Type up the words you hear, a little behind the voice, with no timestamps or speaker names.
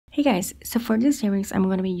Hey guys, so for these earrings I'm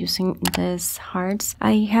going to be using these hearts.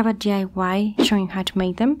 I have a DIY showing how to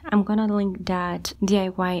make them. I'm going to link that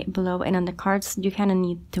DIY below and on the cards. You kind of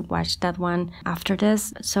need to watch that one after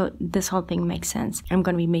this, so this whole thing makes sense. I'm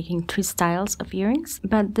going to be making 3 styles of earrings,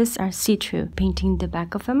 but these are see-through, painting the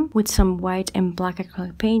back of them with some white and black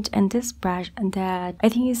acrylic paint and this brush that I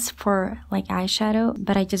think is for like eyeshadow,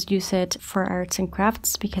 but I just use it for arts and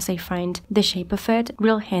crafts because I find the shape of it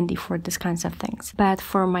real handy for these kinds of things. But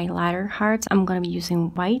for my lighter hearts I'm gonna be using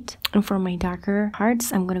white, and for my darker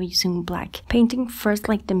hearts I'm gonna be using black, painting first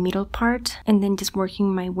like the middle part and then just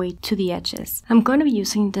working my way to the edges. I'm gonna be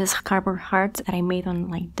using this cardboard hearts that I made on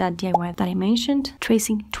like that DIY that I mentioned,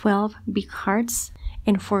 tracing 12 big hearts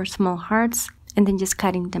and 4 small hearts and then just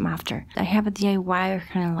cutting them after. I have a DIY or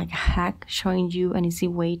kind of like a hack showing you an easy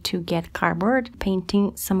way to get cardboard,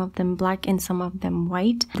 painting some of them black and some of them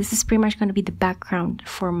white. This is pretty much going to be the background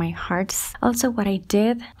for my hearts. Also, what I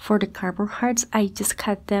did for the cardboard hearts, I just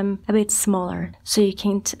cut them a bit smaller so you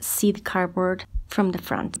can't see the cardboard from the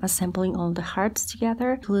front, assembling all the hearts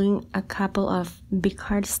together, gluing a couple of big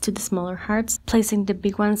hearts to the smaller hearts, placing the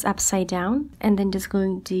big ones upside down, and then just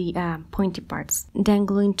gluing the pointy parts. Then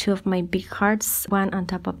gluing 2 of my big hearts, one on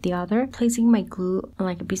top of the other, placing my glue on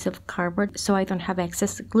like a piece of cardboard so I don't have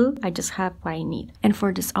excess glue, I just have what I need. And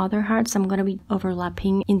for these other hearts, I'm gonna be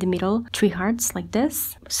overlapping in the middle 3 hearts like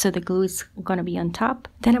this, so the glue is gonna be on top.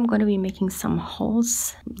 Then I'm gonna be making some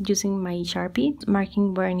holes using my Sharpie,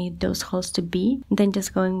 marking where I need those holes to be. Then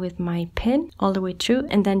just going with my pin all the way through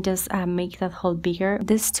and then just make that hole bigger.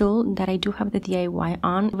 This tool that I do have the DIY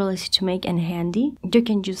on, really easy to make and handy. You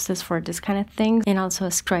can use this for this kind of thing, and also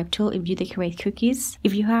a scribe tool if you decorate cookies.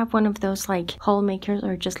 If you have one of those like hole makers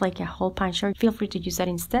or just like a hole puncher, feel free to use that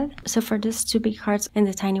instead. So for these 2 big hearts and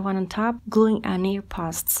the tiny one on top, gluing nail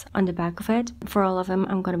posts on the back of it. For all of them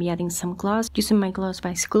I'm going to be adding some gloss, using my gloss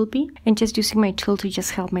by Sculpey and just using my tool to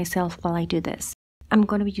just help myself while I do this. I'm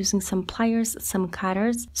going to be using some pliers, some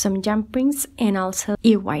cutters, some jump rings, and also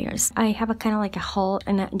ear wires. I have a kind of like a haul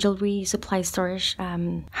and a jewelry supply storage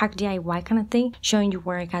hack DIY kind of thing, showing you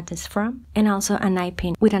where I got this from, and also an eye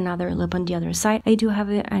pin with another loop on the other side. I do have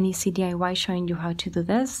an easy DIY showing you how to do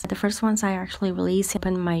this. The first ones I actually release,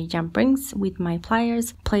 open my jump rings with my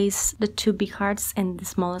pliers, place the 2 big hearts and the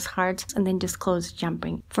smallest hearts, and then just close the jump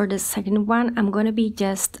ring. For the second one, I'm going to be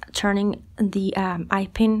just turning the eye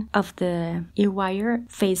pin of the ear wire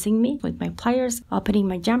facing me with my pliers, opening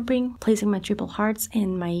my jump ring, placing my triple hearts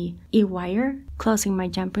and my ear wire, closing my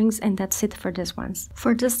jump rings, and that's it for this ones.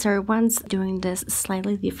 For the third ones, doing this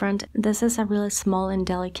slightly different. This is a really small and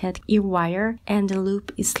delicate ear wire and the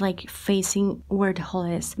loop is like facing where the hole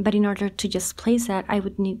is, but in order to just place that I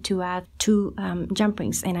would need to add 2 jump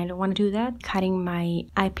rings, and I don't want to do that. Cutting my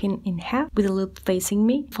eye pin in half with the loop facing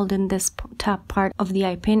me, folding this top part of the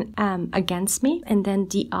eye pin against me, and then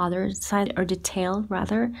the other side, or the tail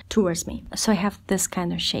rather, towards me, so I have this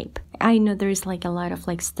kind of shape. I know there is like a lot of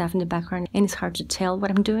like stuff in the background and it's hard to tell what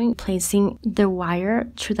I'm doing. Placing the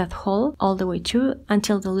wire through that hole all the way through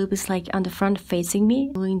until the loop is like on the front facing me,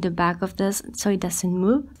 gluing the back of this so it doesn't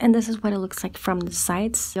move, and this is what it looks like from the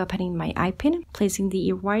sides. Opening my eye pin, placing the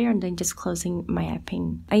ear wire, and then just closing my eye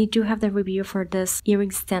pin. I do have the review for this earring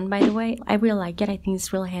stand, by the way. I really like it. I think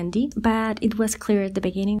it's real handy, but it was clear at the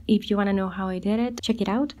beginning. If you want to know how I did it, check it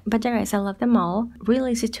out. But yeah guys, I love them all.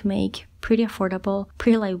 Really easy to make, pretty affordable,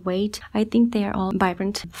 pretty lightweight. I think they are all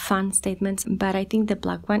vibrant, fun statements, but I think the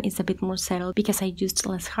black one is a bit more settled because I used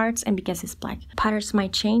less hearts and because it's black. Patterns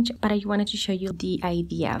might change, but I wanted to show you the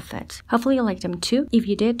idea of it. Hopefully you liked them too. If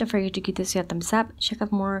you did, don't forget to give this a thumbs up, check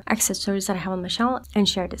out more accessories that I have on my channel, and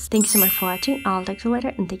share this. Thank you so much for watching. I'll talk to you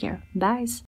later and take care. Bye!